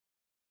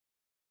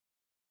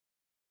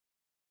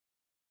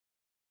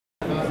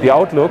The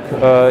outlook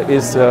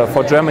is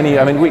for Germany.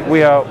 I mean,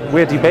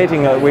 we're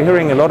debating. We're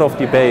hearing a lot of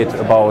debate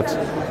about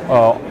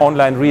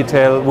online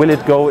retail. Will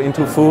it go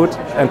into food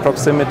and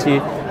proximity?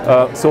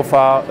 So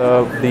far,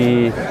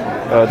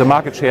 the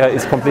market share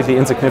is completely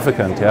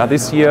insignificant. Yeah?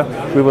 This year,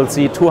 we will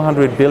see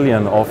 200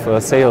 billion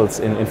of sales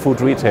in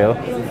food retail.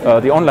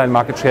 The online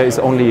market share is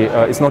only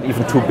is not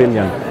even 2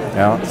 billion.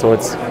 Yeah? So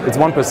it's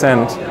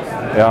 1%.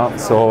 Yeah,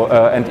 so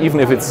and even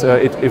if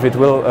it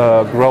will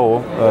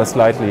grow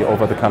slightly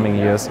over the coming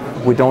years,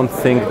 we don't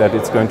think that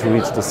it's going to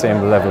reach the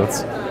same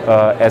levels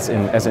as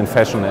in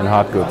fashion and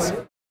hard goods.